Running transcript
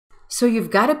So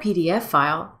you've got a PDF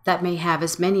file that may have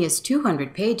as many as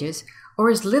 200 pages or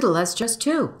as little as just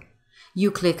 2.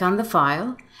 You click on the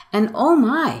file and oh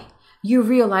my, you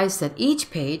realize that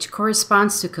each page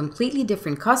corresponds to completely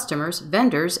different customers,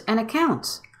 vendors, and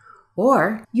accounts.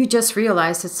 Or you just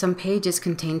realize that some pages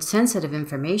contain sensitive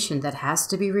information that has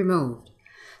to be removed.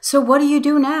 So what do you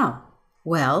do now?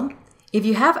 Well, if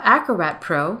you have Acrobat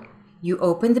Pro, you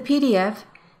open the PDF,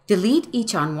 delete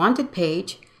each unwanted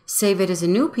page, save it as a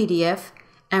new PDF,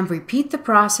 and repeat the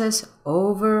process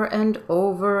over and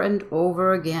over and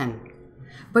over again.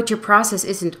 But your process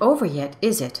isn't over yet,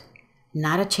 is it?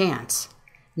 Not a chance.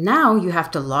 Now you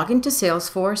have to log into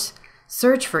Salesforce,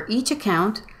 search for each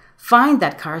account, find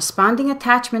that corresponding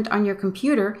attachment on your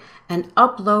computer, and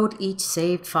upload each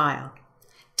saved file.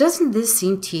 Doesn't this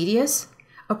seem tedious?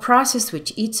 A process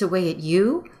which eats away at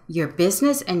you, your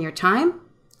business, and your time?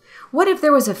 What if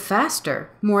there was a faster,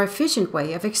 more efficient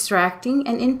way of extracting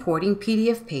and importing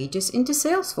PDF pages into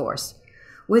Salesforce?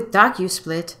 With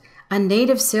Docusplit, a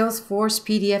native Salesforce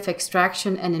PDF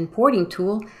extraction and importing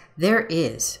tool, there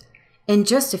is. In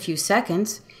just a few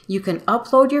seconds, you can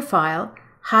upload your file,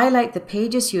 highlight the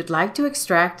pages you'd like to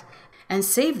extract, and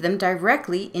save them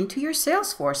directly into your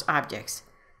Salesforce objects.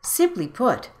 Simply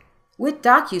put, with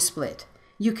Docusplit,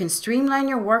 you can streamline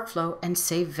your workflow and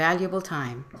save valuable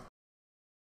time.